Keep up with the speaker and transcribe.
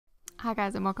Hi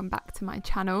guys, and welcome back to my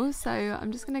channel. So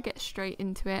I'm just going to get straight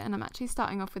into it, and I'm actually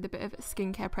starting off with a bit of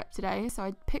skincare prep today. So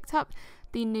I picked up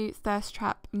the new Thirst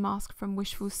Trap mask from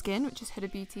Wishful Skin, which is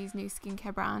Huda Beauty's new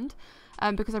skincare brand,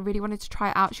 because I really wanted to try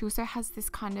it out. She also has this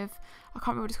kind of, I can't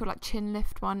remember what it's called, like chin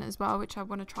lift one as well, which I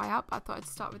want to try out, but I thought I'd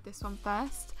start with this one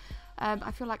first.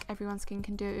 I feel like everyone's skin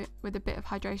can do it with a bit of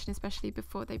hydration, especially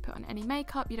before they put on any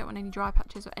makeup. You don't want any dry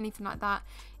patches or anything like that.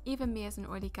 Even me as an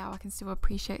oily girl, I can still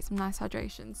appreciate some nice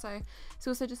hydration. So it's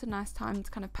also just a nice time to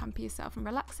kind of pamper yourself and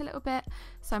relax a little bit.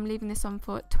 So I'm leaving this on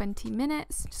for 20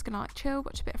 minutes. Just gonna like chill,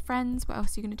 watch a bit of Friends. What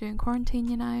else are you gonna do in quarantine,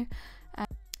 you know?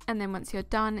 And then once you're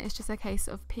done, it's just a case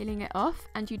of peeling it off,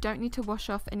 and you don't need to wash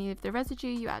off any of the residue.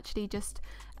 You actually just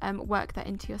work that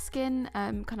into your skin,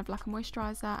 kind of like a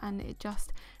moisturizer, and it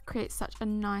just creates such a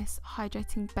nice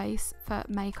hydrating base for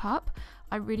makeup.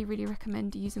 I really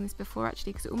recommend using this before,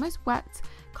 actually, because it almost worked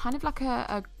kind of like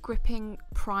a gripping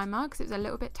primer, because it was a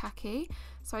little bit tacky.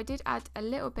 So I did add a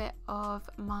little bit of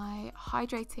my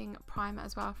hydrating primer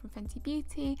as well from Fenty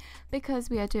Beauty,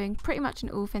 because we are doing pretty much an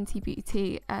all Fenty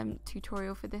Beauty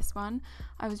tutorial for this one.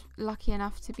 I was lucky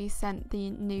enough to be sent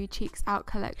the new Cheeks Out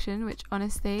collection, which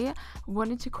honestly, I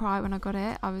wanted to cry when I got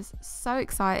it. I was so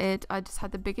excited. I just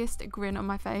had the biggest grin on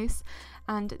my face,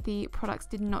 and the products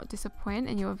did not disappoint,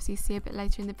 and you'll obviously see a bit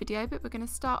later in the video. But we're going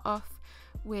to start off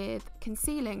with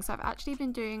concealing. So I've actually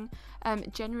been doing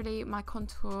generally my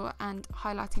contour and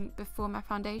highlighting before my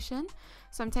foundation.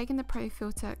 So I'm taking the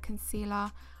Profilt'r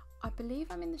concealer. I believe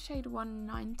I'm in the shade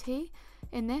 190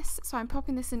 in this. So I'm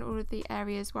popping this in all of the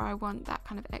areas where I want that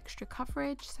kind of extra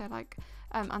coverage. So like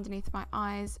underneath my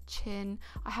eyes, chin.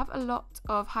 I have a lot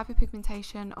of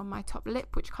hyperpigmentation on my top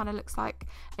lip, which kind of looks like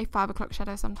a 5 o'clock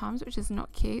shadow sometimes, which is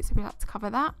not cute. So we like to cover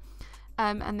that.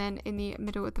 And then in the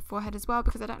middle of the forehead as well,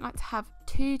 because I don't like to have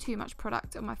too much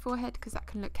product on my forehead, because that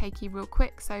can look cakey real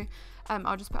quick. So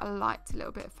I'll just put a light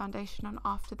little bit of foundation on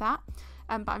after that.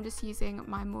 But I'm just using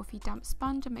my Morphe damp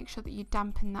sponge, and make sure that you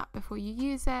dampen that before you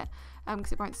use it,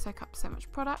 because it won't soak up so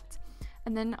much product.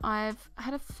 And then I've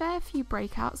had a fair few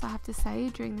breakouts, I have to say,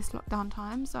 during this lockdown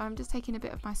time. So I'm just taking a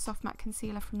bit of my soft matte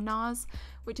concealer from NARS,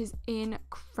 which is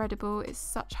incredible. It's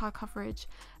such high coverage,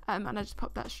 and I just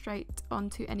pop that straight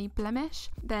onto any blemish.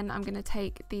 Then I'm going to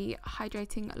take the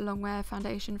Hydrating Longwear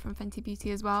foundation from Fenty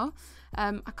Beauty as well.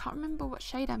 I can't remember what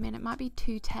shade I'm in. It might be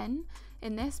 210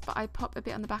 in this, but I pop a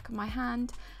bit on the back of my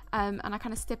hand, and I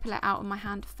kind of stipple it out on my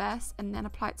hand first, and then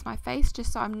apply it to my face,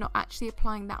 just so I'm not actually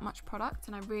applying that much product,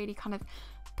 and I really kind of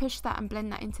push that and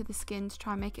blend that into the skin to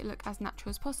try and make it look as natural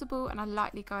as possible. And I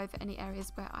lightly go over any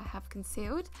areas where I have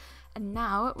concealed. And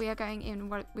now we are going in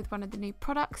with one of the new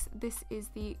products. This is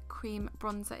the cream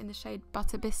bronzer in the shade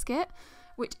Butta Biscuit,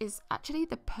 which is actually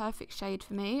the perfect shade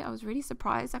for me. I was really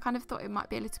surprised. I kind of thought it might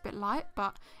be a little bit light,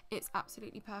 but it's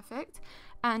absolutely perfect.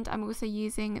 And I'm also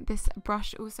using this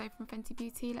brush also from Fenty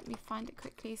Beauty. Let me find it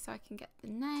quickly so I can get the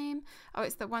name. Oh,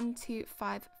 it's the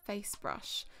 125 face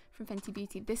brush from Fenty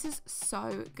Beauty. This is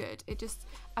so good. It just,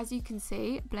 as you can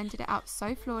see, blended it out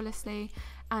so flawlessly,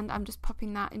 and I'm just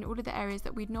popping that in all of the areas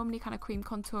that we'd normally kind of cream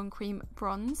contour and cream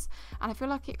bronze, and I feel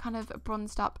like it kind of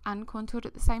bronzed up and contoured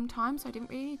at the same time, so I didn't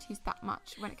really need to use that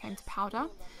much when it came to powder.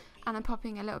 And I'm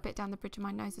popping a little bit down the bridge of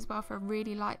my nose as well for a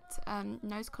really light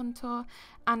nose contour,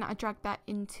 and I drag that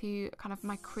into kind of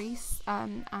my crease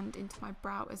and into my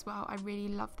brow as well. I really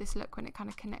love this look when it kind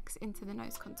of connects into the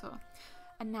nose contour.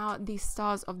 And now the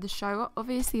stars of the show,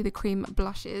 obviously the cream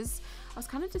blushes. I was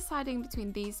kind of deciding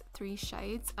between these 3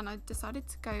 shades, and I decided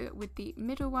to go with the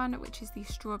middle one, which is the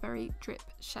Strawberry Drip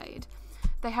shade.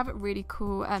 They have really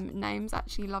cool names. I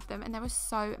actually love them, and there were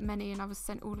so many, and I was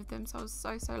sent all of them, so I was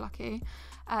so lucky.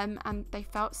 And they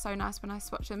felt so nice when I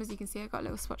swatched them. As you can see, I got a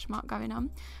little swatch mark going on,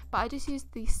 but I just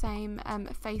used the same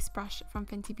face brush from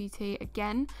Fenty Beauty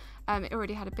again. It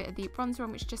already had a bit of the bronzer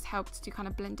on, which just helped to kind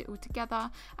of blend it all together.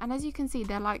 And as you can see,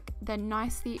 they're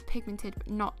nicely pigmented, but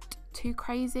not too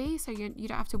crazy, so you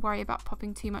don't have to worry about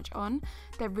popping too much on.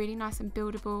 They're really nice and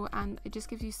buildable, and it just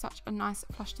gives you such a nice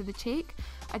flush to the cheek.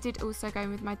 I did also go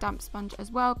in with my damp sponge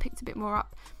as well, picked a bit more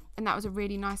up, and that was a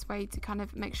really nice way to kind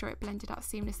of make sure it blended out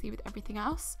seamlessly with everything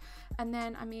else. And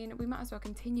then, I mean, we might as well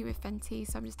continue with Fenty,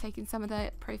 so I'm just taking some of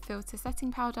the Profilt'r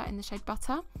setting powder in the shade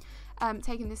Butta,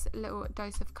 taking this little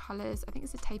dose of colours. I think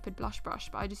it's a tapered blush brush,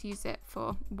 but I just use it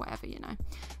for whatever, you know.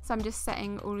 So I'm just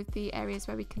setting all of the areas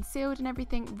where we concealed and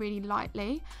everything really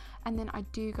lightly, and then I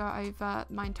do go over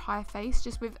my entire face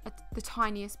just with the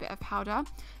tiniest bit of powder,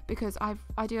 because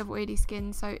I do have oily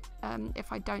skin, so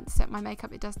if I don't set my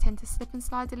makeup, it does tend to slip and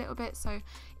slide a little bit. So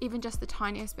even just the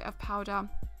tiniest bit of powder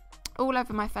all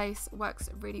over my face. Works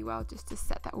really well just to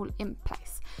set that all in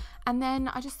place. And then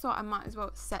I just thought I might as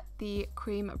well set the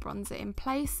cream bronzer in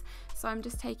place. So I'm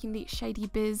just taking the Shady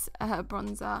Biz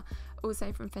bronzer,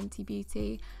 also from Fenty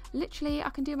Beauty. Literally, I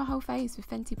can do my whole face with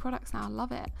Fenty products now. I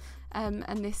love it.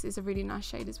 And this is a really nice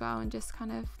shade as well, and just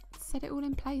kind of set it all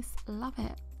in place. Love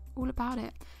it. All about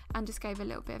it. And just gave a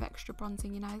little bit of extra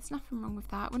bronzing, you know, there's nothing wrong with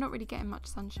that. We're not really getting much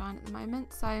sunshine at the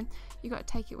moment, so you got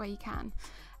to take it where you can.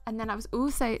 And then I was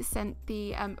also sent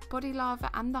the body lava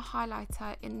and the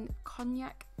highlighter in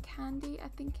Cognac Candy, I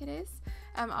think it is.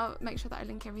 I'll make sure that I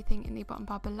link everything in the bottom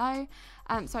bar below.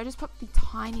 So I just popped the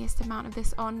tiniest amount of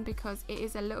this on because it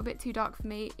is a little bit too dark for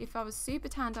me. If I was super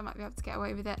tanned, I might be able to get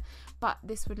away with it, but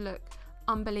this would look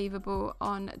unbelievable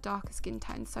on darker skin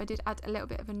tones. So I did add a little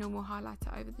bit of a normal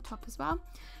highlighter over the top as well.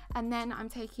 And then I'm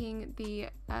taking the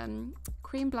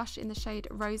cream blush in the shade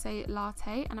Rosé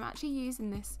Latte, and I'm actually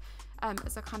using this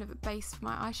as a kind of a base for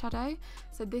my eyeshadow.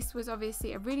 So this was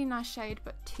obviously a really nice shade,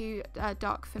 but too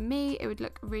dark for me. It would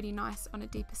look really nice on a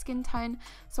deeper skin tone,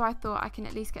 so I thought I can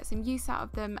at least get some use out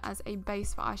of them as a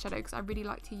base for eyeshadow, because I really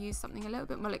like to use something a little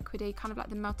bit more liquidy, kind of like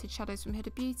the melted shadows from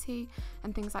Huda Beauty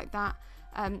and things like that,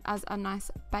 as a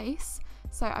nice base.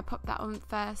 So I popped that on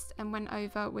first and went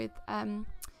over with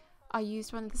I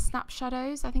used one of the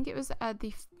SNAPSHADOWS. I think it was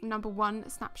the #1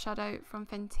 Snap Shadow from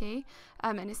Fenty,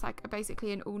 and it's like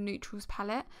basically an all neutrals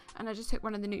palette, and I just took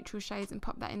one of the neutral shades and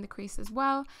popped that in the crease as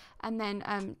well, and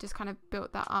then just kind of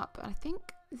built that up. I think,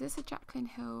 is this a Jaclyn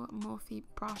Hill Morphe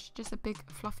brush, just a big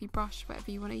fluffy brush, whatever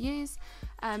you want to use.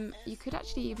 You could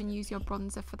actually even use your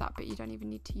bronzer for that, but you don't even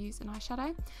need to use an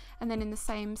eyeshadow. And then in the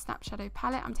same Snap Shadow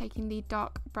palette, I'm taking the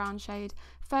dark brown shade,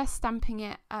 first stamping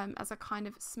it as a kind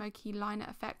of smoky liner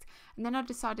effect, and then I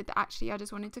decided that actually I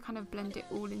just wanted to kind of blend it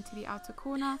all into the outer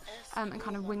corner and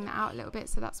kind of wing that out a little bit.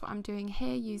 So that's what I'm doing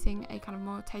here, using a kind of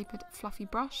more tapered fluffy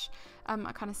brush. I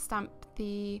kind of stamp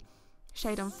the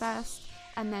shade on first,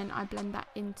 and then I blend that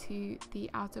into the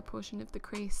outer portion of the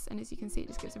crease, and as you can see, it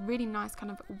just gives a really nice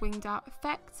kind of winged out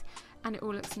effect, and it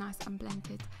all looks nice and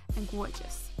blended and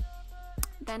gorgeous.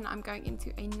 Then I'm going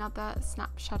into another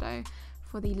Snap Shadow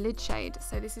for the lid shade.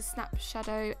 So this is Snap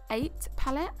Shadow 8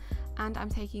 palette, and I'm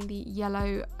taking the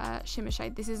yellow shimmer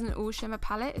shade. This isn't all shimmer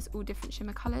palette, it's all different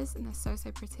shimmer colors, and they're so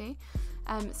pretty.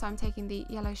 So I'm taking the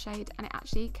yellow shade, and it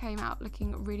actually came out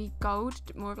looking really gold,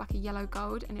 more of like a yellow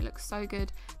gold, and it looks so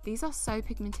good. These are so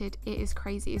pigmented, it is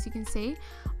crazy. As you can see,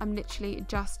 I'm literally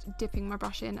just dipping my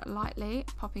brush in lightly,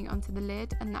 popping it onto the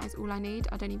lid, and that is all I need.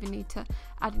 I don't even need to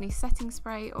add any setting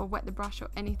spray or wet the brush or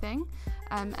anything.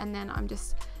 And then I'm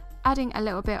just adding a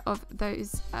little bit of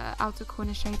those outer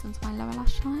corner shades onto my lower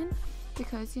lash line,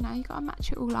 because you know, you gotta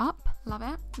match it all up. Love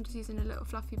it. I'm just using a little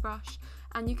fluffy brush,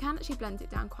 and you can actually blend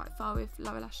it down quite far with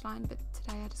lower lash line, but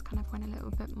today I just kind of went a little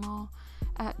bit more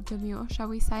demure, shall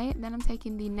we say. Then I'm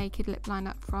taking the Naked Lip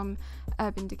Liner from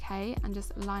Urban Decay and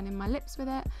just lining my lips with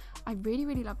it. I really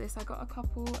love this. I got a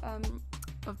couple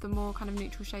of the more kind of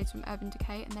neutral shades from Urban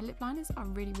Decay, and their lip liners are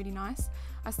really nice.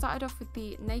 I started off with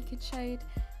the Naked shade,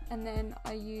 and then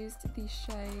I used the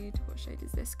shade, what shade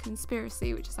is this?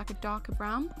 Conspiracy, which is like a darker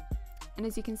brown. And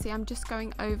as you can see, I'm just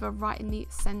going over right in the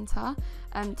center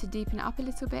to deepen it up a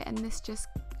little bit, and this just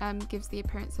gives the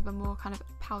appearance of a more kind of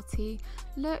pouty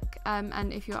look,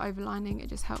 and if you're overlining, it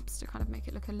just helps to kind of make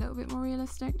it look a little bit more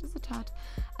realistic, just a tad.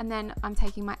 And then I'm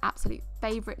taking my absolute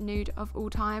favorite nude of all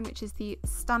time, which is the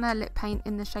Stunner lip paint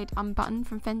in the shade Unbutton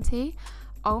from Fenty.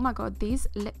 Oh my god, these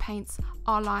lip paints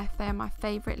are life. They are my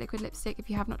favorite liquid lipstick. If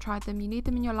you have not tried them, you need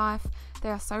them in your life.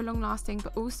 They are so long lasting,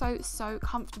 but also so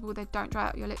comfortable. They don't dry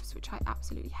out your lips, which I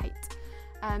absolutely hate.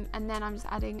 And then I'm just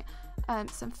adding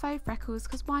some faux freckles,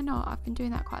 because why not? I've been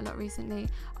doing that quite a lot recently.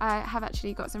 I have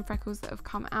actually got some freckles that have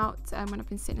come out when I've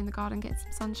been sitting in the garden getting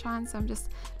some sunshine, so I'm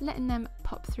just letting them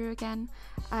pop through again.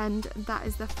 And that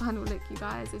is the final look, you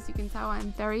guys. As you can tell,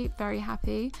 I'm very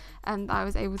happy, and I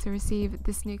was able to receive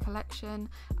this new collection,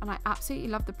 and I absolutely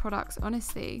love the products.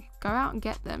 Honestly, go out and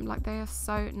get them, like, they are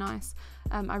so nice.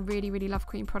 I really love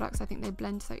cream products. I think they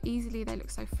blend so easily, they look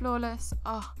so flawless.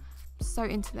 Oh, so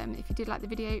into them. If you did like the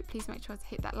video, please make sure to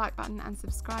hit that like button and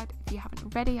subscribe if you haven't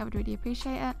already. I would really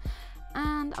appreciate it.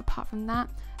 And apart from that,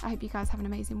 I hope you guys have an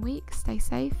amazing week. Stay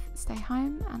safe, stay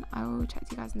home, and I will chat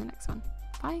to you guys in the next one.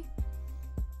 Bye.